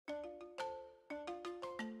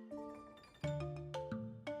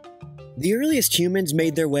The earliest humans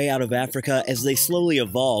made their way out of Africa as they slowly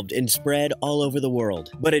evolved and spread all over the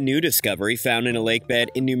world. But a new discovery found in a lake bed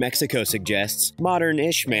in New Mexico suggests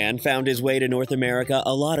modern-ish man found his way to North America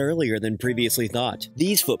a lot earlier than previously thought.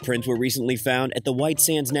 These footprints were recently found at the White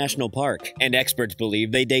Sands National Park, and experts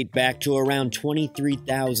believe they date back to around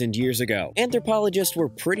 23,000 years ago. Anthropologists were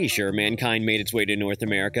pretty sure mankind made its way to North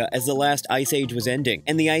America as the last ice age was ending,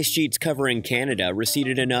 and the ice sheets covering Canada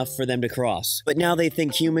receded enough for them to cross. But now they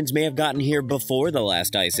think humans may have gotten here before the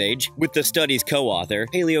last ice age, with the study's co-author,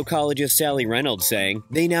 paleocologist Sally Reynolds, saying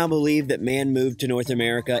they now believe that man moved to North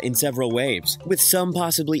America in several waves, with some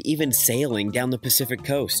possibly even sailing down the Pacific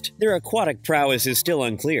coast. Their aquatic prowess is still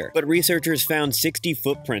unclear, but researchers found 60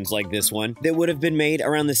 footprints like this one that would have been made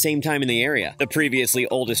around the same time in the area. The previously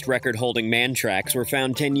oldest record-holding man tracks were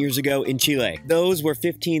found 10 years ago in Chile. Those were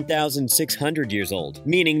 15,600 years old,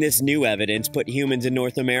 meaning this new evidence put humans in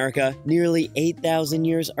North America nearly 8,000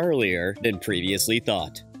 years earlier than previously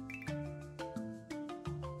thought.